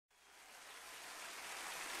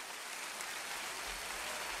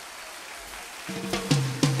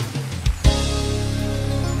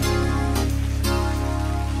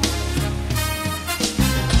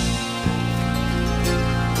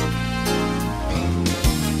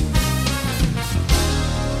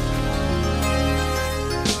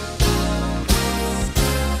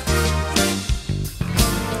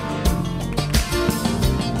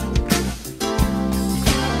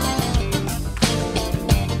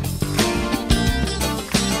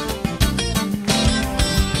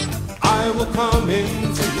Come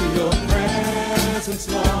into your presence,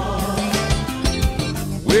 Lord,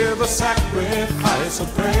 with a sacrifice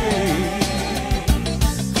of praise.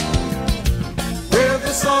 With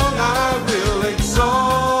a song I will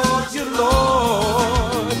exalt you,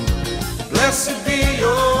 Lord. Blessed be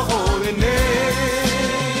your holy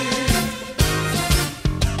name.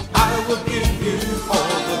 I will give you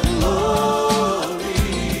all the glory.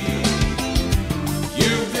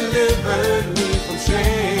 You delivered me from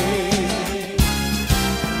shame.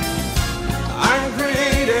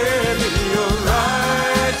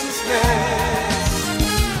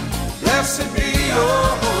 Blessed be your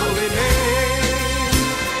holy name.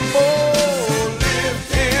 Oh,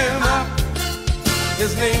 lift him up,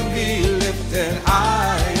 his name be lifted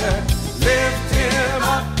higher. Lift him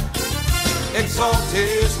up, exalt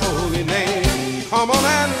his holy name. Come on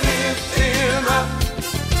and lift him up,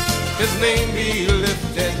 his name be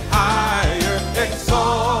lifted higher.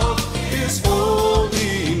 Exalt his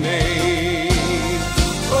holy name.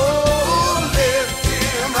 Oh, lift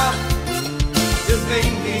him up, his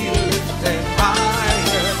name be lifted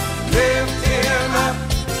higher. Lift him up,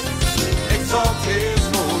 exalt his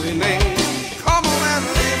holy name. Come on and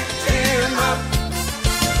lift him up,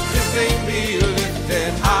 his name be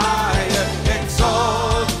lifted higher.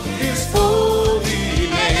 Exalt his holy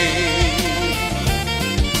name.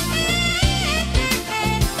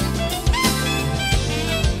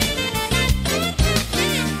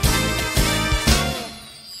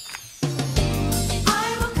 I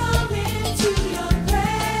will come into your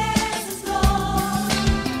presence, Lord,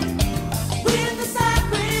 with the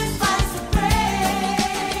sacrifice of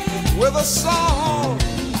praise. With a song,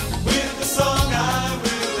 I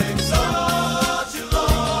will exalt you,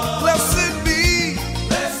 Lord.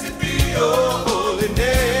 blessed be your holy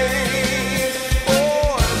name.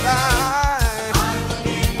 Oh, and I'll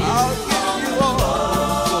give you all the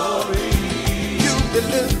glory. You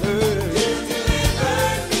delivered You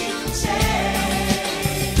delivered me from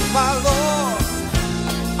shame. my Lord.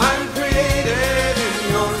 I'm created in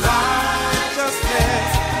your righteousness.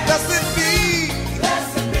 Blessed be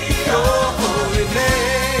your holy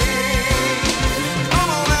name. Come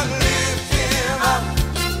on and lift him up,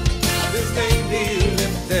 his name be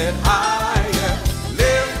lifted higher.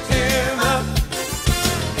 Lift him up,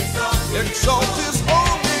 exalt his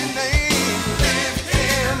holy name. Lift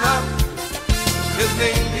him up, his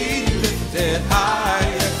name be lifted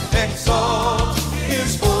higher. Exalt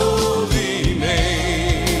his holy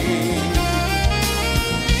name.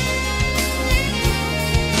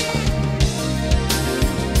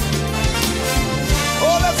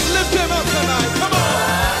 Oh, let's lift him up tonight. Come on.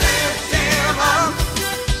 Lift him up,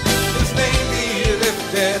 his name be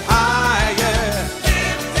lifted higher.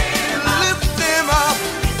 Lift him up,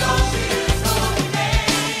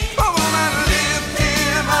 come on and lift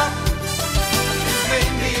him up, his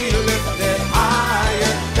name be lifted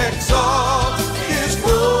higher. Exalt his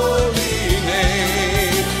holy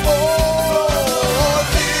name. Oh,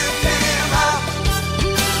 lift him up,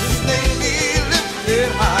 his name be lifted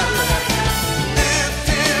higher. Lift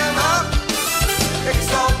him up,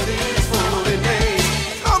 exalt his holy name.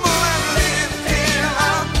 Come on and lift him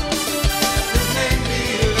up, his name be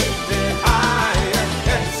lifted higher.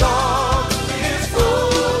 Exalt his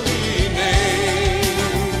holy name.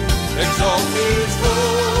 Exalt his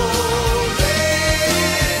holy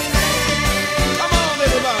name. Come on,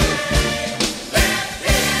 everybody. Lift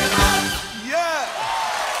him up. Yeah.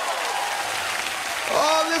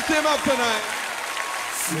 Oh, lift him up tonight.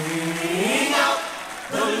 Sing out,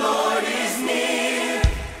 the Lord is near.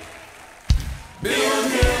 Build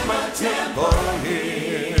him a temple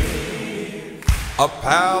here. A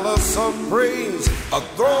palace of praise, a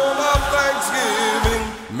throne of thanksgiving,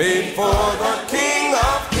 made for the King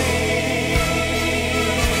of Kings.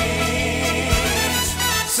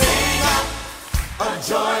 Sing out a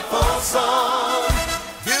joyful song.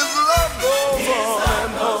 His love goes on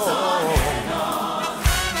and on.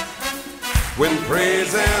 When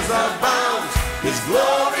praises abound, his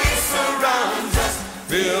glory surrounds us,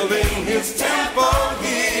 filling his temple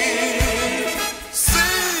here.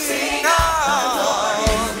 Sing out.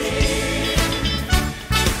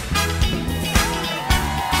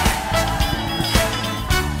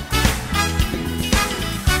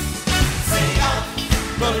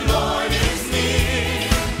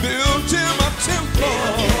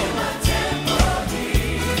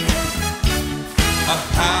 a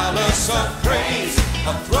palace of praise,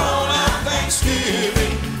 a throne of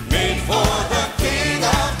thanksgiving, made for the King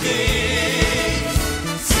of Kings.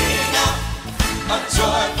 Sing out a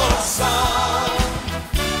joyful song.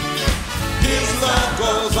 His love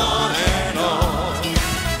goes on and on.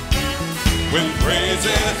 When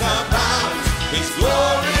praises abound, His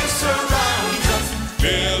glory surrounds us,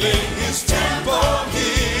 filling His temple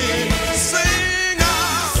here. Sing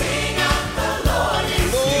out, the Lord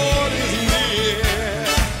is near.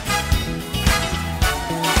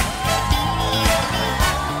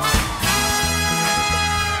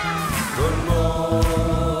 The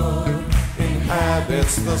Lord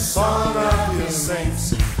inhabits the song of His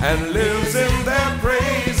saints and lives in their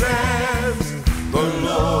praises. The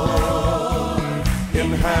Lord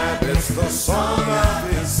inhabits the song of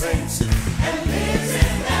His saints and lives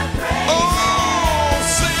in their praises. Oh,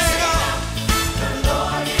 sing out, the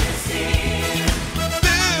Lord is here.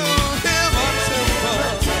 Build Him a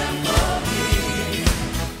temple here,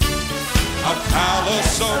 a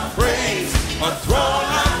palace of praise, a throne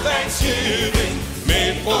of thanksgiving,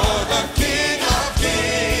 made for the King of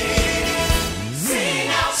Kings. Sing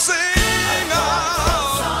out,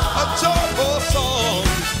 a joyful song.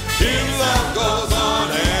 His love goes on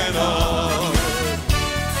and on.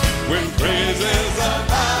 When praises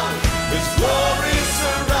abound, His glory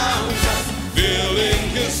surrounds us, filling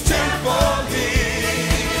His temple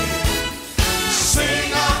here.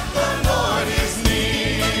 Sing out, the Lord is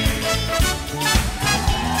near.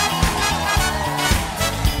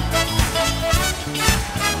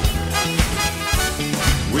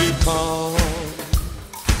 We've come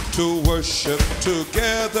to worship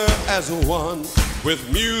together as one, with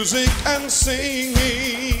music and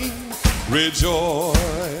singing.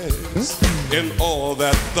 Rejoice in all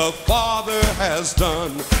that the Father has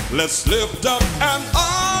done. Let's lift up an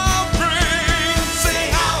offering.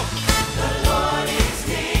 Sing out, the Lord is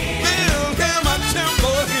here. Build Him a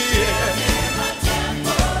temple here,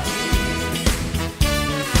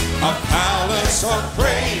 a palace of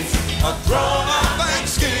praise, a throne of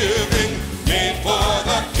thanksgiving, made for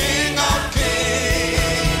the King of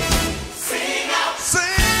Kings. Sing out,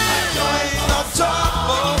 a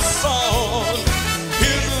joyful song.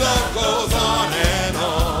 His love goes on and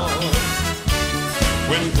on.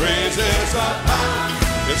 When praises abound,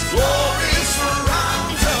 His glory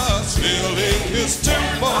surrounds us, filling His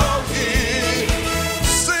temple here.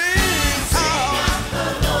 Sing out, the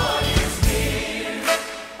Lord is near.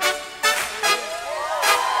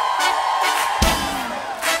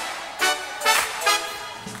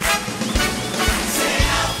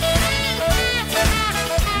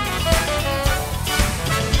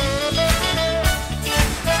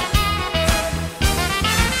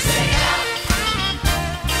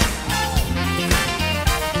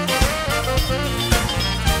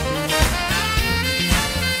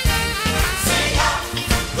 Sing out,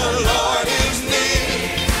 the Lord is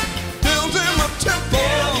near. Build Him a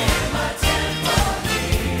temple,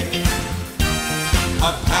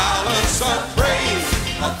 a palace of praise,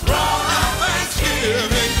 a throne of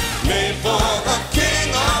thanksgiving, made for the King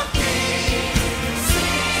of Kings.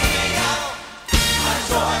 Sing out a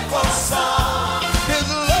joyful song. His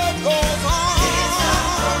love goes on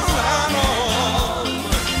and on.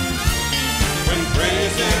 When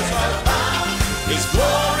praises abound, His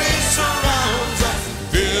glory surrounds us,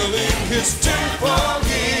 filling His temple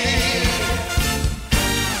here.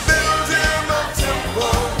 Build Him a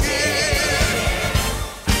temple here.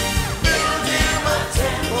 Build Him a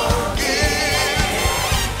temple here.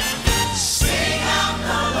 Sing out,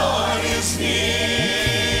 the Lord is near.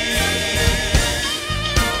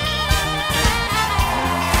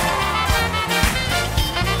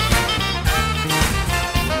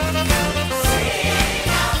 Sing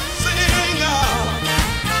out.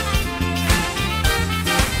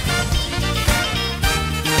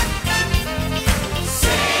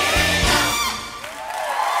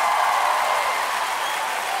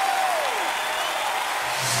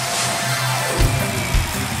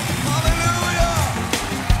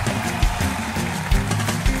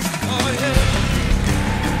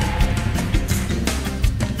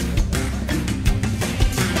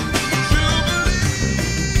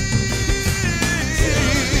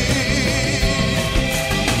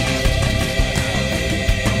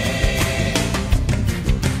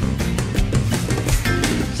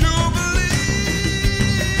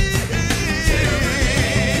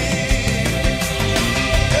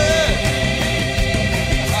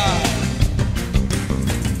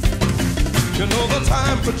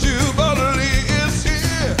 for Jubilee is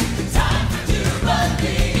here. The time for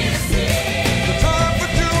Jubilee is here. The time for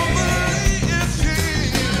Jubilee is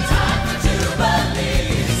here. The time for Jubilee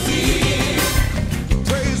is here.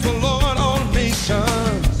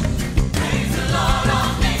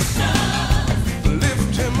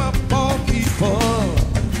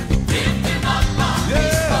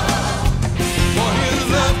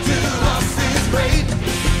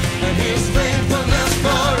 His faithfulness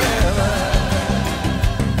forever.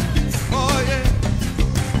 Oh yeah.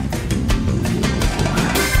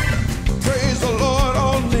 Praise the Lord,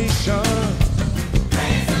 all nations.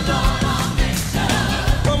 Praise the Lord, all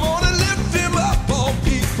nations. Come on and lift him up, all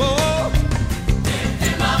people. Lift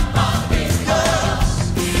him up, all people.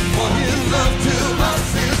 Yes. For his love to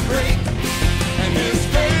us is great, and his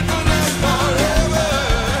faithfulness forever.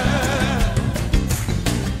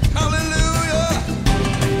 Hallelujah.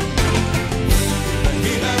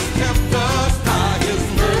 He has kept us by his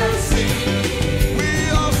mercy.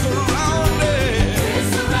 We are surrounded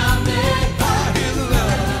We're surrounded by by his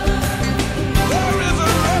love. There is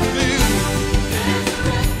a refuge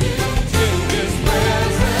refuge in his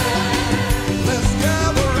presence. Let's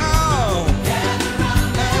gather round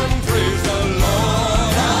and praise the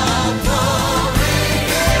Lord of glory.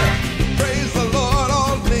 Praise the Lord,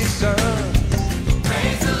 all nations.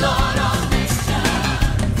 Praise the Lord, all nations.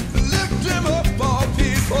 Lift him up, all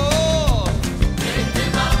people. Lift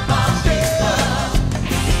him up, all Yeah.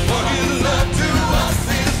 For his love to us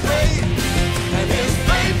is great, and his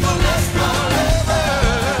faithfulness forever.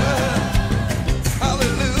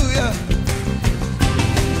 Hallelujah.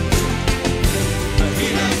 He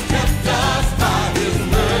has kept us by his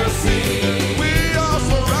mercy. We are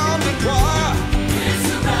surrounded, choir. We're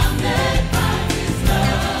surrounded by his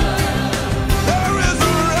love. There is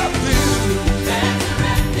a refuge. There's a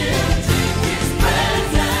refuge in his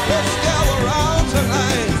presence. Let's gather round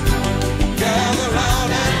tonight. Gather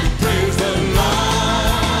round and praise the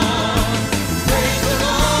Lord. Praise the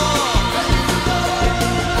Lord.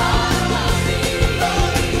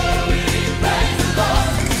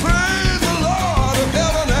 Praise the Lord of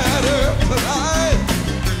heaven and earth tonight.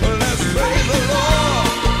 Let's praise the Lord.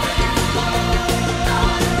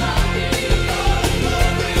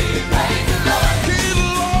 He's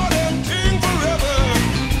Lord and King forever.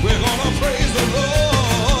 We're gonna praise the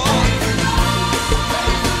Lord.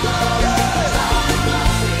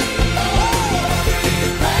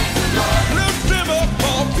 Lift him up,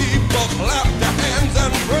 all people. Clap your hands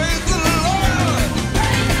and praise the Lord.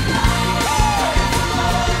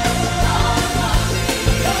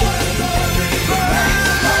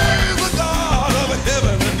 Praise the God of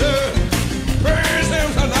heaven and earth. Praise him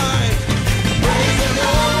tonight. Praise the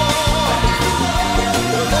Lord,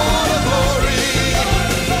 the Lord of glory.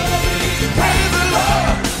 Praise the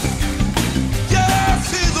Lord.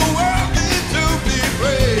 Yes, he's worthy to be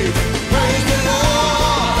praised. Praise the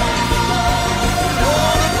Lord,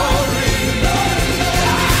 Lord of glory.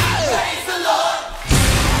 Praise the Lord.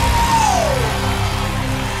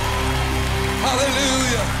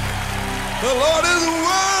 Hallelujah. The Lord is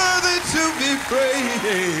worthy to be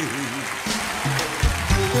praised.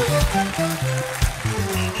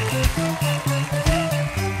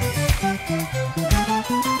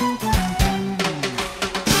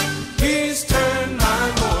 He's turned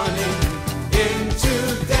my mourning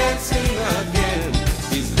into dancing again.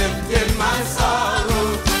 He's lifted my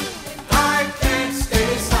sorrow. I can't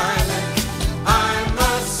stay silent. I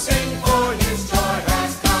must sing, for his joy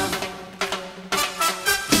has come.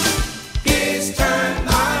 He's turned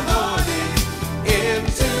my mourning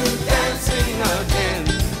into dancing again.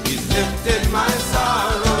 He's lifted my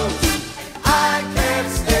sorrows. I can't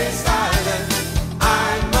stay silent.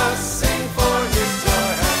 I must sing, for his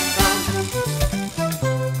joy has come.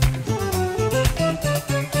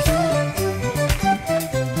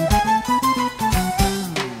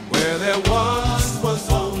 Where there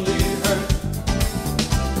was only hurt,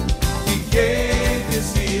 he gave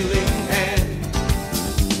his healing hand.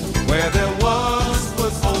 Where there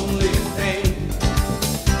was only pain,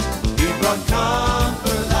 he brought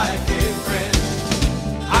comfort like a friend.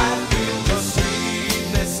 I feel the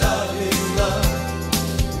sweetness of his love,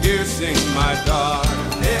 piercing my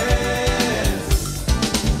darkness.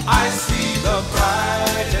 I see the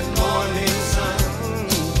bright and morning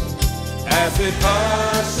sun as it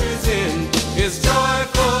ushers in his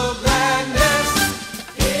joyful gladness.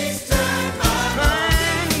 He's turned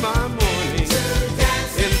my mourning into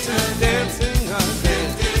dancing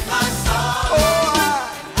again.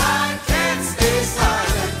 Oh, I can't stay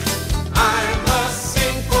silent. I must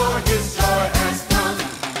sing, for his joy has come.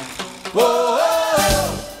 Whoa,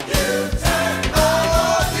 you turned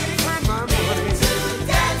my mourning into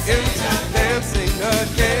dancing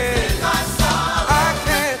again. I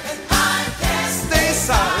can't stay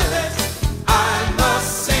silent. I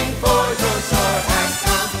must sing, for your joy has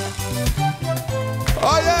come.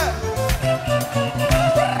 Oh yeah.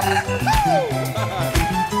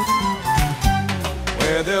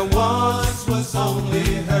 Where there was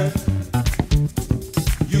only hurt,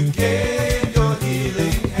 you gave your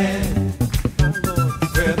healing hand.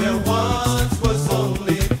 Where there was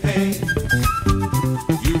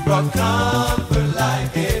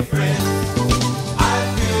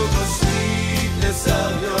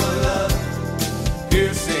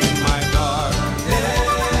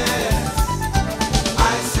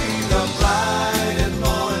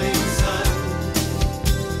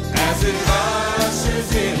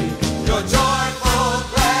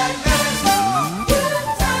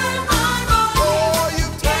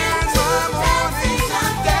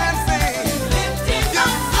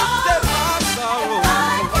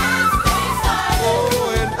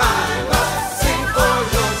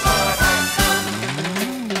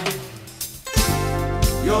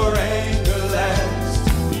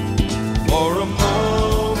for a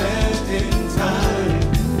moment in time.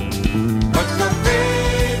 But your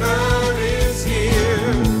favor is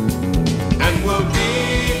here and will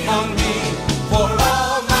be on me for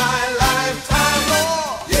all my lifetime.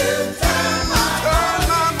 Lord, you turn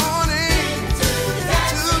my morning to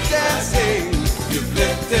dancing. You've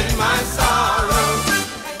lifted my sorrows.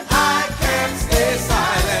 I can't stay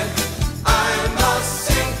silent. I must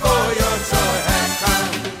sing for your joy has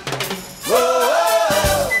come.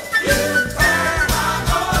 Whoa, you turn my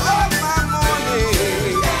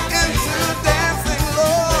morning into dancing,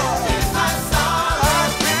 Lord. I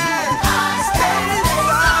can't stay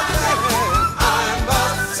silent. I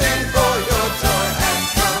must sing for your joy has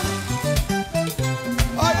come.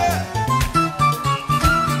 Oh yeah.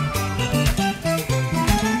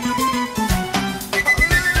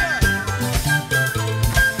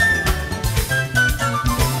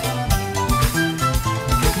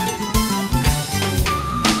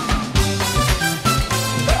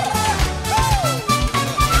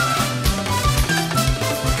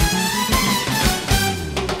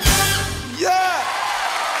 Yeah.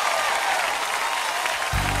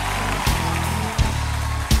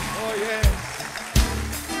 Oh yes.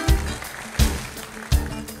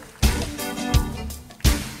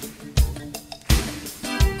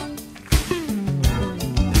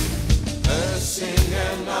 Blessing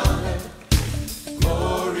and honor,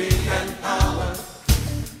 glory and power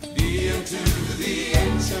be unto the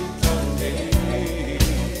Ancient of Days.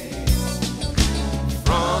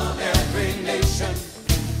 From every nation,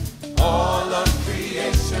 all of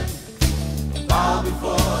creation, bow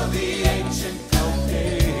before the Ancient of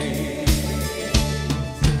Days.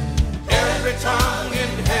 Every tongue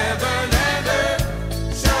in heaven and earth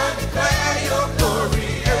shall declare your glory.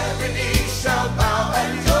 Every knee shall bow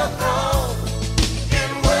at your throne.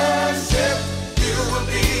 In worship you will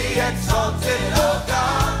be exalted, O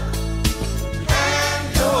God, and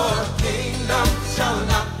your kingdom shall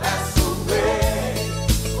not pass away,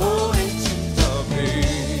 O Ancient of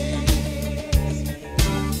Days.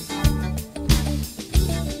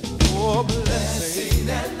 Oh, blessing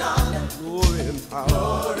and honor, glory and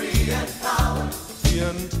power be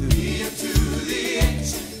unto the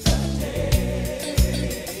Ancient of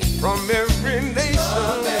Days. From every nation,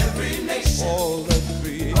 all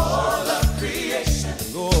of creation,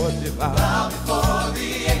 Lord divine, bow before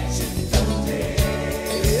the Ancient of Days.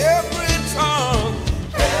 Every tongue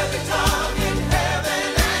in heaven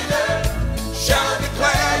and earth shall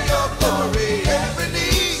declare your glory. Every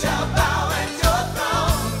knee shall bow at your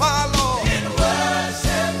throne, my Lord. In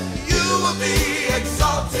worship you will be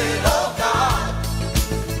exalted, O God,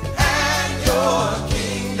 and your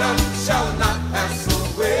kingdom shall not pass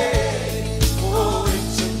away, O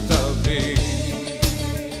Ancient of Days.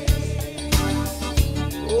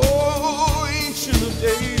 O Ancient of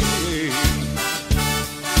Days.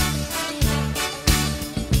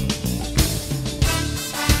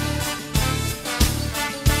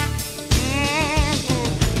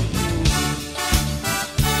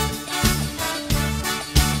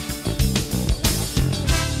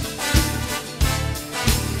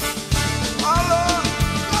 My Lord,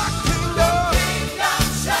 your kingdom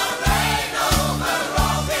shall reign over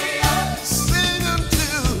all the earth. Sing unto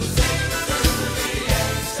the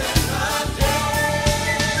Ancient of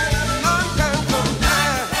Days. None can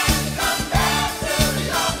compare to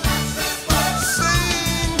your matchless worth.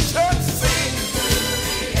 Sing, church, sing to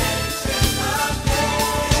the Ancient of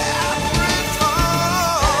Days. Every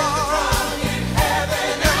tongue in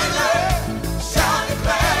heaven and earth shall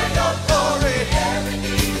declare your glory. Every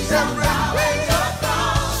knee shall bow at your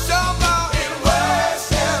throne. Shall bow in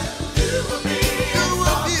worship. You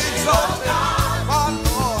will be exalted, my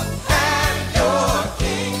Lord, and your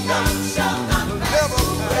kingdom shall not pass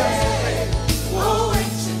away, O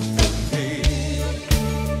Ancient of Days.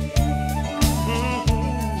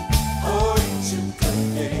 O Ancient of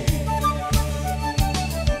Days.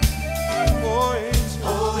 O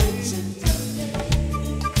Ancient of Days.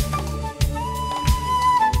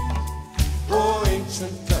 O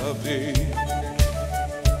Ancient of Days.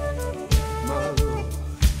 My Lord.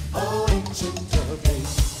 O Ancient of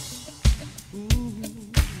Days.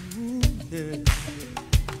 Yeah.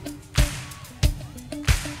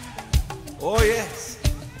 Oh yes.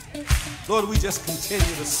 Lord, we just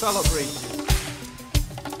continue to celebrate you.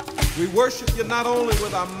 We worship you not only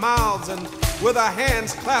with our mouths and with our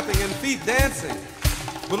hands clapping and feet dancing,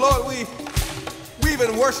 but Lord, we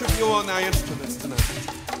even worship you on our instruments tonight.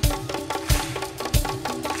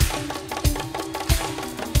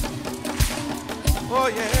 Oh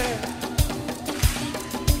yeah.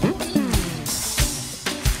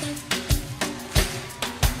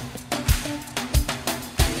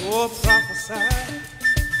 Oh, prophesy.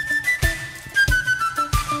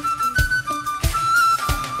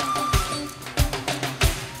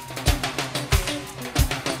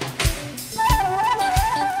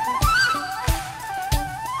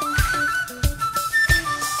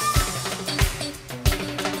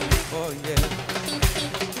 Oh, yeah.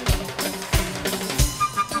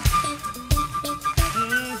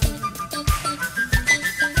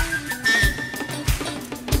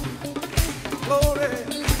 Glory.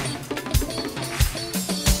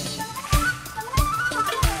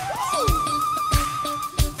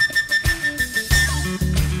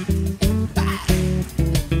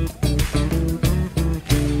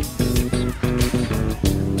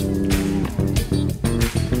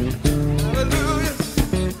 Hallelujah.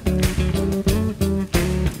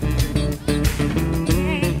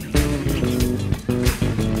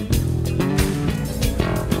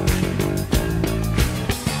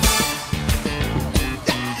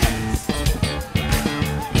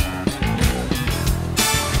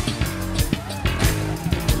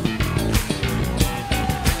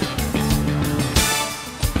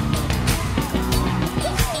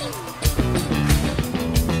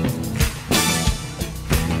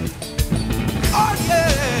 Oh, yeah.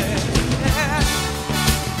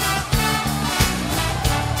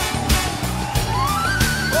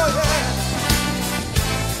 Oh, yeah.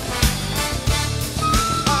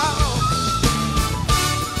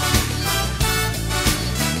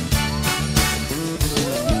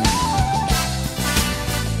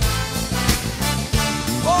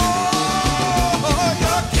 Oh, oh,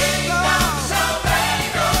 your kingdom shall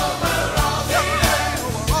reign over all the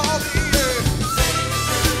earth. All the earth.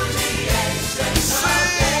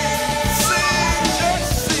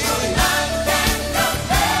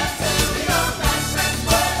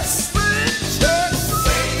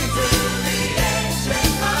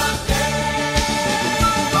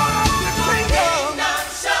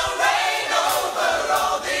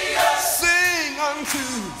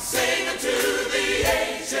 Sing unto the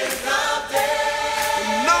ancient of days.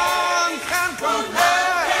 None can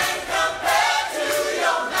compare to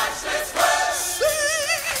your matchless worth. Sing to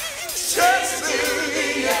the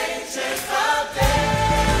ancient of days.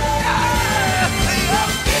 Your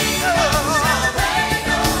kingdom shall reign over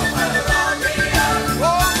all the earth. Sing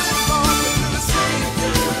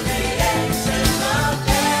to the ancient of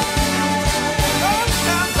days. None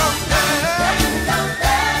can compare to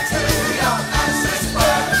your matchless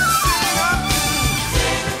worth.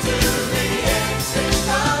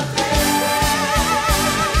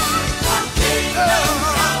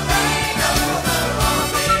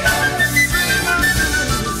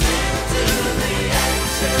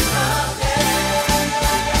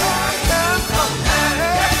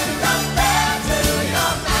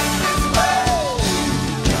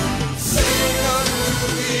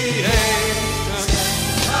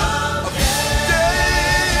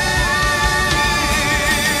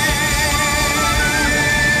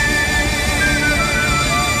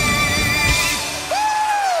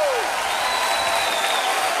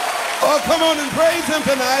 Oh, come on and praise him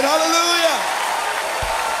tonight. Hallelujah.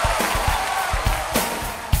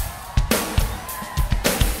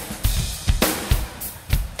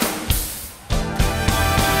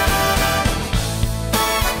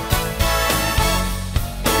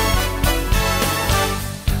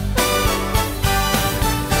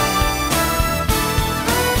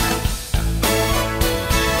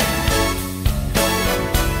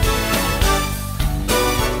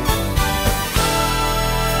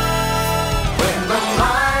 When the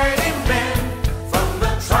mighty men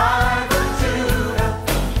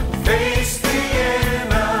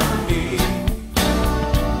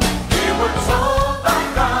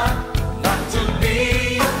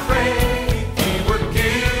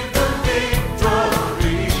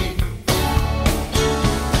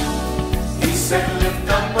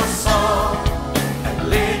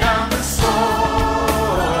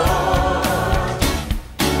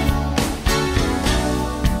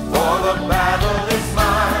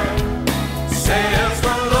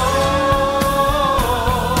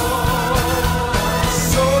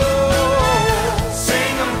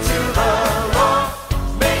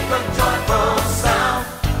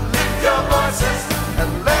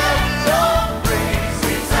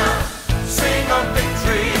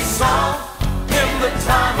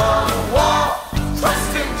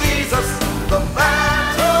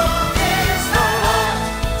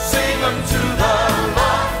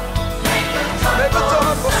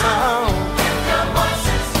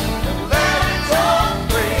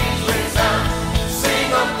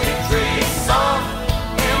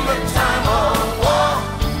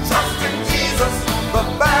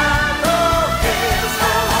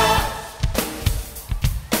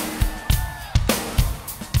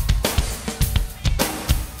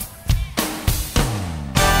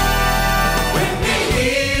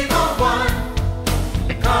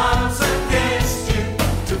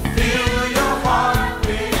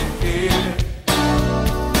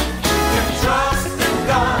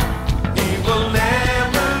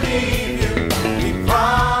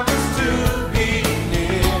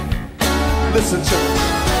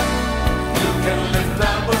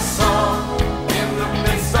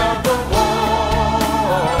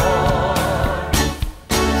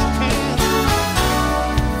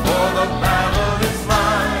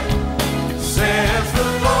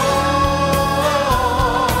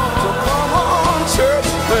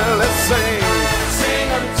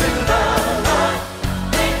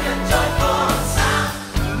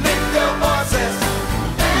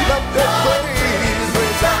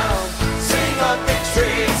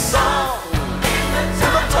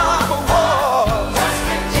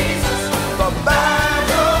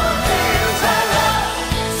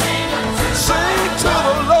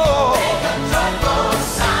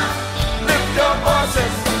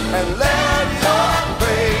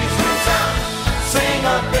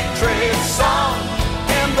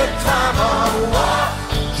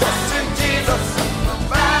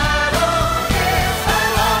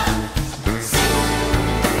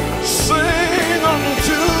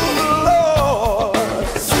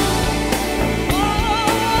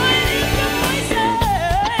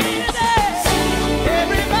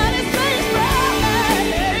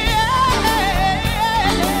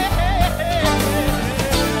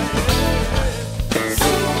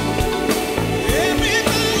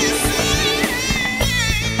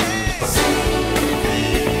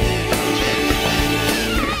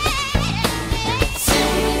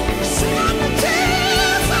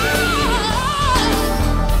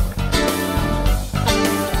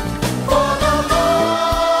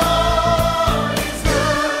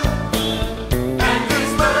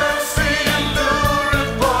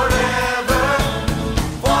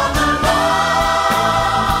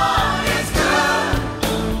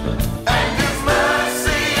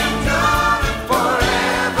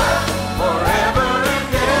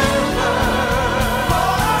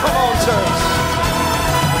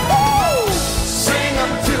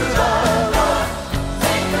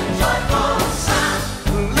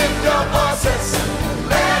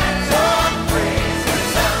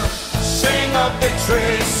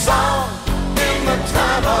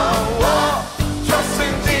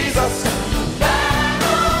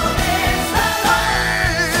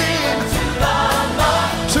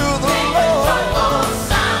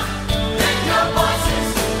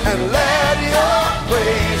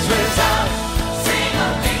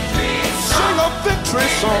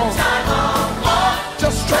song.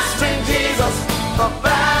 Just trust in Jesus. The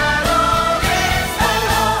battle is the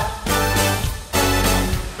Lord.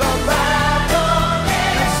 The battle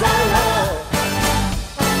is the Lord.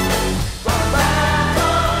 The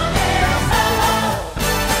battle is the Lord.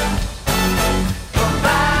 The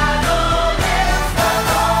battle is the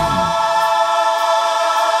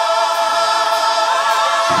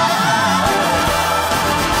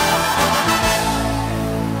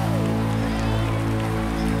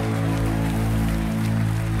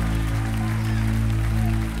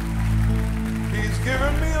He's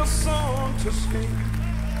given me a song to sing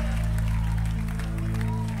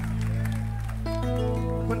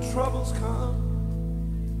when troubles come.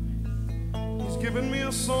 He's given me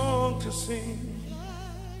a song to sing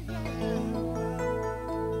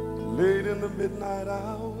late in the midnight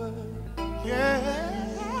hour. Yeah,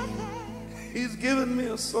 He's given me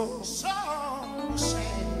a song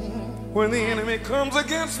when the enemy comes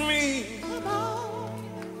against me.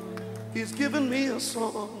 He's given me a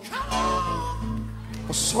song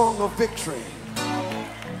of victory,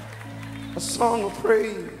 a song of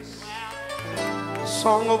praise, a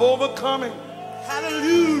song of overcoming,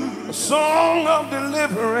 hallelujah, a song of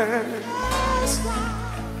deliverance.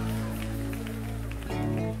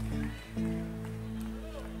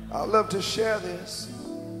 I love to share this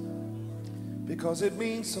because it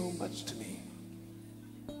means so much to me.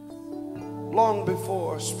 Long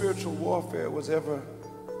before spiritual warfare was ever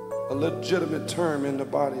a legitimate term in the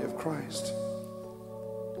body of Christ,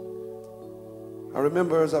 I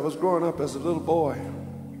remember as I was growing up as a little boy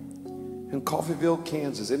in Coffeyville,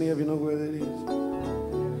 Kansas. Any of you know where that is?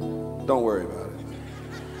 Don't worry about it.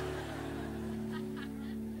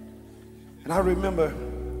 And I remember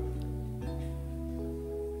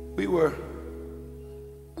we were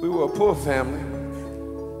a poor family,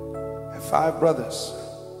 had 5 brothers.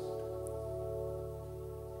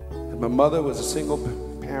 And my mother was a single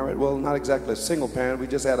parent. Well, not exactly a single parent. We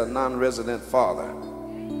just had a non-resident father.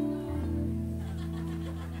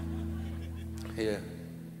 Yeah.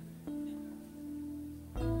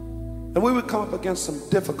 And we would come up against some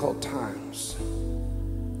difficult times.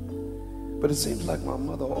 But it seems like my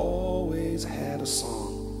mother always had a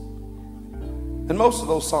song. And most of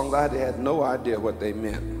those songs I had no idea what they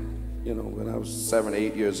meant. You know, when I was 7,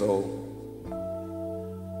 8 years old,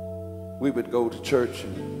 we would go to church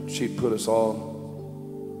and she'd put us all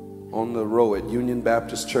on the row at Union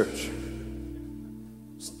Baptist Church,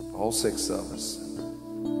 all 6 of us.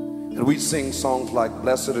 And we'd sing songs like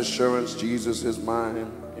Blessed Assurance, Jesus is mine,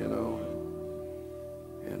 you know.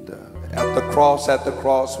 And at the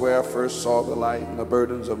cross where I first saw the light and the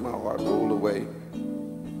burdens of my heart rolled away.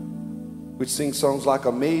 We'd sing songs like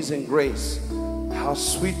Amazing Grace, how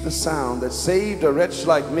sweet the sound that saved a wretch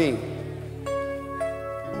like me.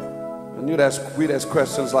 And we'd ask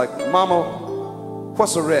questions like, Mama,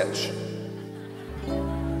 what's a wretch?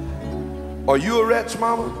 Are you a wretch,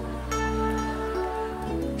 Mama?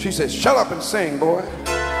 She says, shut up and sing, boy.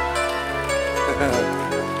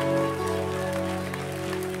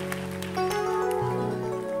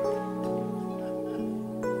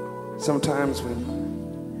 Sometimes when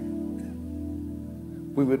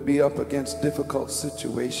we would be up against difficult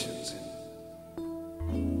situations,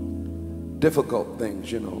 difficult things,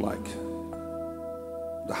 you know, like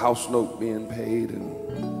the house note being paid and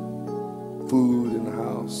food in the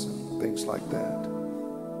house and things like that.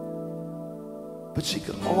 But she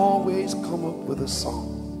could always come up with a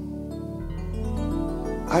song.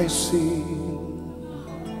 I sing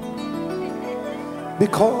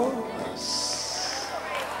because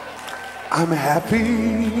I'm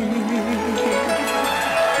happy.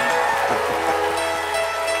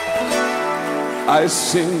 I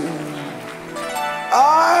sing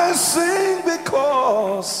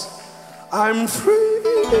because I'm free.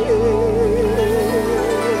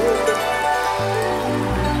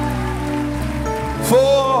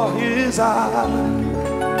 For his eye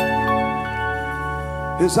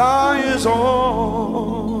is on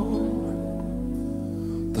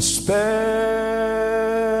the sparrow.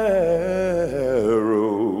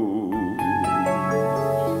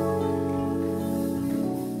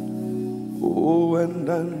 Oh, and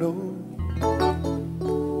I know,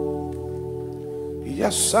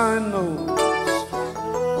 yes, I know,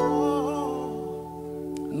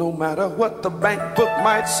 no matter what the bank book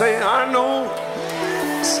might say, I know.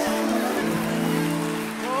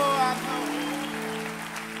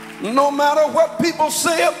 No matter what people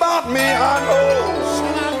say about me, I know.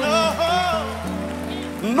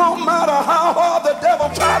 No matter how hard the devil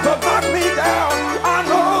tried to knock me down, I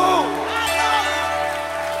know.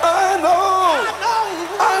 I know.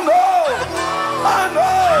 I know. I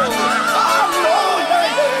know. I know. Yeah,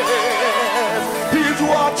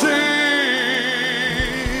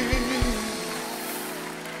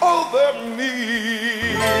 of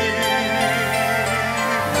need.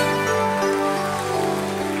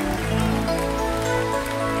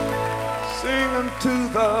 Sing unto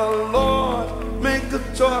the Lord, make a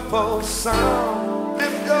joyful sound.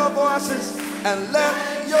 Lift your voices and let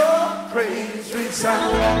your praise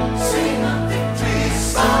resound. Sing a victory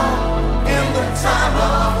song in the time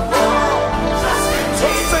of war. Trust in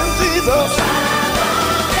Jesus.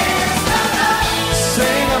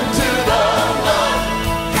 Sing unto the Lord,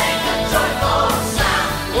 make a joyful sound.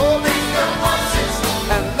 Lord, Lift your voices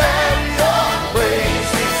and let your praise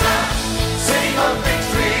resound. Sing a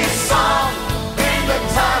victory song in the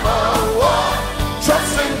time of war.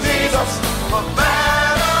 trust in Jesus. For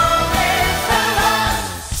battle is the Lord.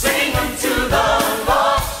 Sing unto the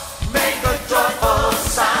Lord, make a joyful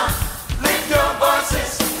sound. Lift your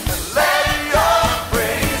voices and let your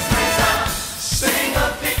praise resound. Sing a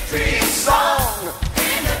victory song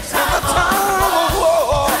in the time of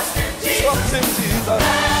war. Trust in Jesus. Trust in Jesus.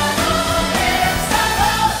 Battle is the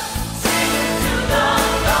Lord. Sing unto the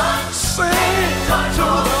Lord, Sing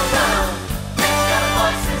joyful sound. Lift your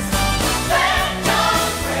voices, let your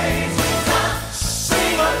praise resound.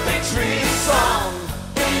 Sing a victory song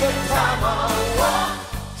in the time of war.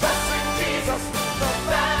 Trust in Jesus. The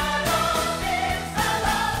battle is the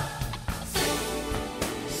Lord.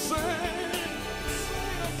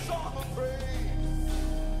 sing a song of praise.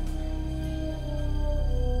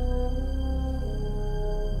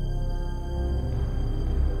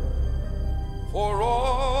 For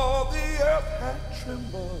all the earth had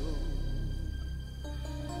trembled,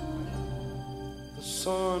 the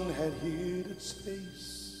sun had hid its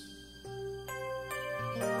face,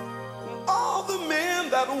 and all the men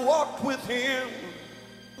that walked with him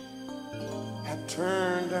had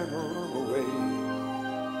turned and run away.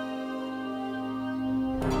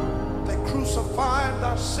 They crucified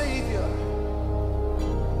our Savior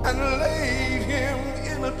and laid him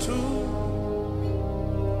in a tomb.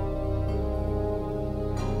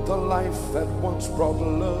 The life that once brought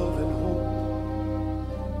love and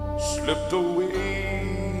hope slipped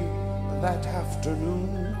away that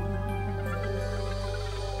afternoon.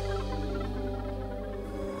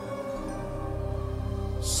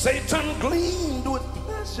 Satan gleamed with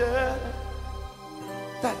pleasure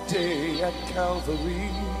that day at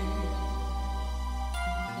Calvary,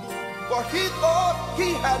 for he thought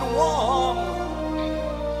he had won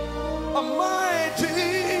a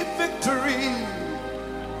mighty victory.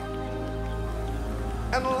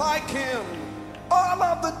 And like him, all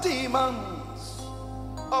of the demons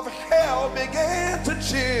of hell began to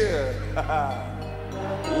cheer.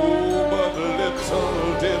 Oh, but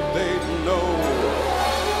little did they know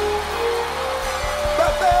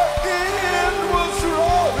that their end was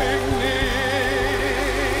drawing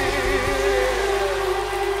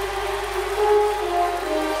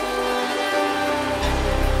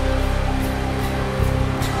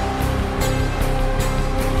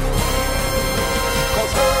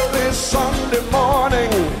Sunday morning,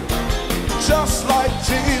 just like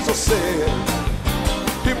Jesus said,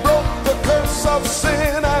 he broke the curse of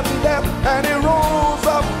sin and death, and he rose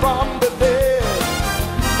up from the dead.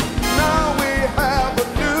 Now we have a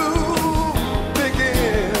new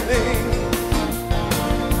beginning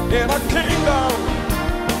in a kingdom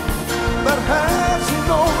that has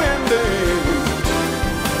no ending.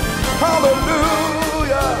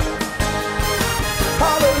 Hallelujah,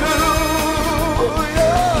 hallelujah.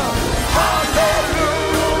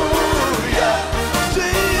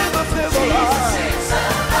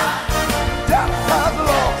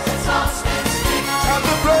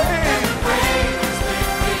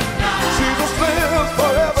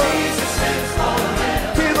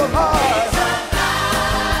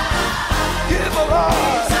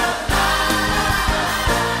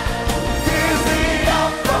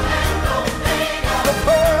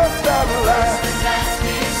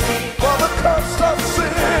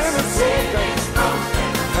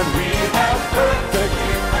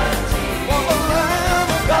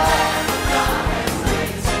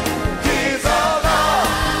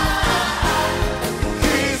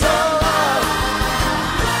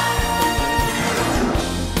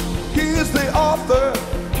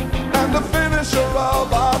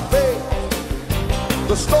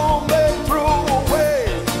 The stone they threw away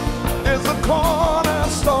is the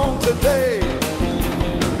cornerstone today.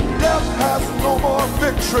 Death has no more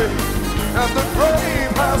victory, and the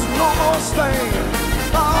grave has no more stain.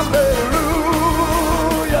 Hallelujah,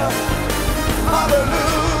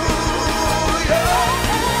 hallelujah.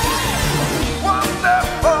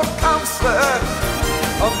 Wonderful Counselor,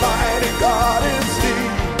 a mighty God is He,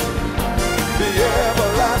 the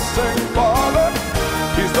everlasting Father.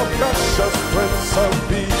 He's the precious Prince of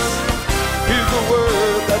Peace.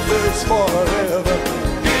 forever.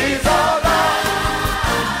 He's alive.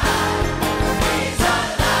 He's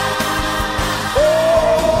alive.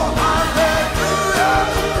 Oh, hallelujah.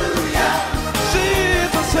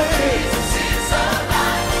 Jesus is. Jesus is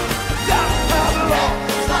alive. Yes, my Lord.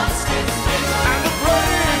 He's lost its sting. And the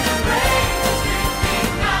praise. The grave is empty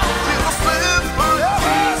now. Jesus lives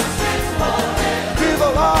forever. Jesus is forever. He's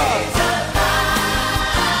alive.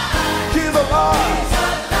 He's alive. He's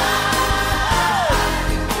alive.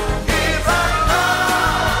 He's alive.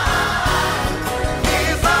 He's alive.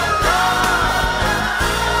 He's alive.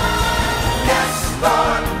 Yes,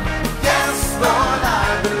 Lord. Yes, Lord, I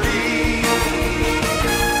believe.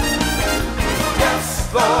 Yes,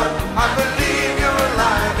 Lord, I believe you're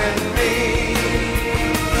alive in me.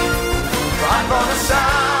 So I'm gonna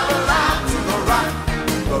shout aloud to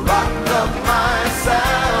the rock of my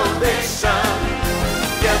salvation.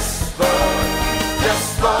 Yes, Lord. Yes,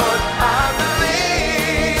 Lord, I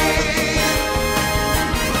believe.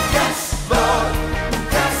 Yes, Lord.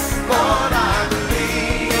 Yes, Lord, I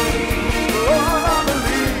believe. Lord, I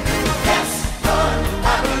believe. Yes, Lord,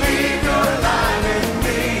 I believe you're alive in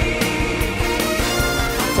me.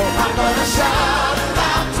 So I'm gonna shout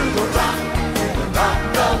aloud to the rock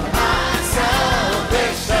of my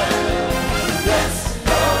salvation. Yes,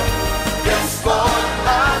 Lord. Yes, Lord,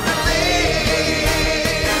 I believe.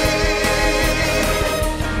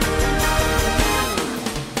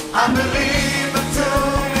 I believe the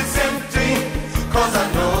tomb is empty, 'cause I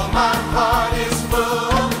know my heart is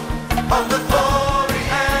full of the glory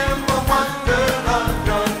and the wonder of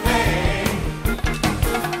your name.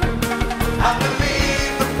 I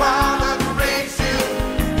believe the power that raised you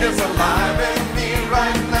is alive in me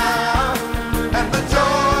right now, and the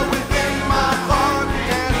joy within my heart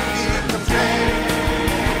can't be contained.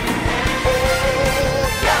 Oh,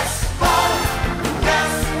 yes, Lord.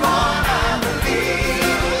 Yes, Lord, I believe.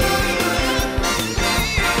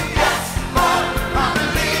 Yes, Lord, I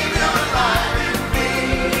believe you're alive in me.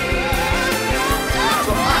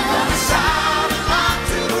 So I'm gonna shout aloud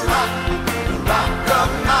to the rock of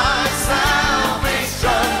my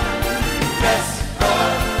salvation. Yes,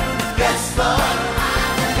 Lord. Yes, Lord, I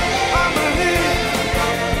believe.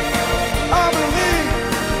 I believe.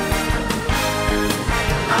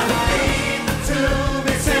 I believe the tomb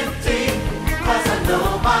is empty, 'cause I know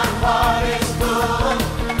my heart is full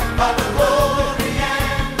of the glory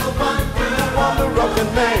and the wonder of the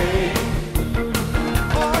name.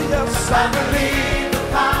 Oh, yes, I believe the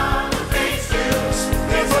power that makes you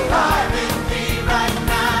is alive in me right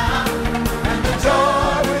now, and the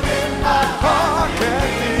joy within my heart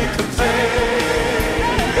can't be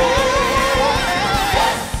contained. Oh,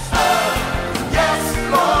 yes, Lord. Yes,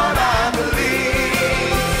 Lord, I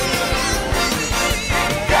believe.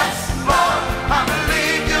 Yes, Lord, I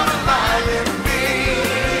believe you're alive in me.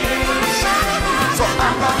 So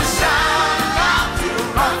I'm gonna shout out to the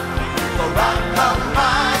rock of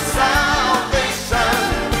my salvation.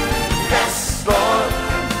 Yes, Lord.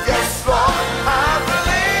 Yes, Lord, I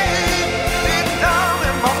believe. Deep down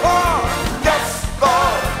in my heart. Yes,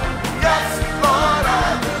 Lord. Yes, Lord, I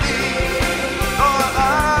believe. Lord, I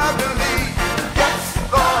believe. Yes,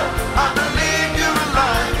 Lord, I believe you're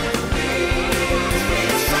alive in me.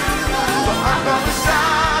 So I'm gonna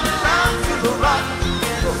shout aloud to the rock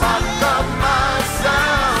of my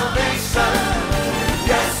salvation.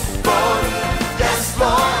 Yes, Lord. Yes,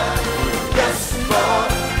 Lord. Yes, Lord.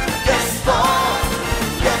 Yes, Lord.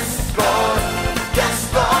 Yes, Lord. Yes,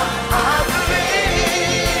 Lord, I believe.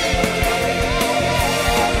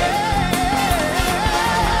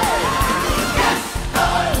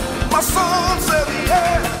 My soul says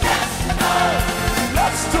yes.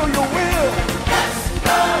 Yes to your will.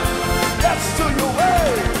 Yes to your way.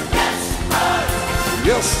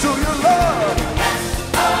 Yes to your love.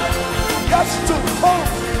 Yes to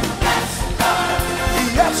hope.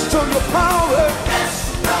 Yes to your power.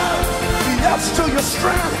 Yes to your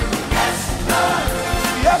strength.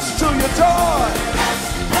 Yes to your joy.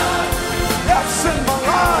 Yes in my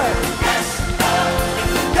life.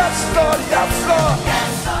 Yes, Lord. Yes, Lord.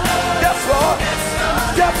 Yes, Lord.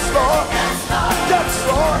 Yes, Lord. Yes,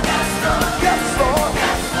 Lord. Yes, Lord.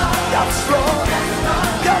 Yes, Lord.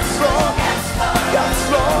 Yes, Lord.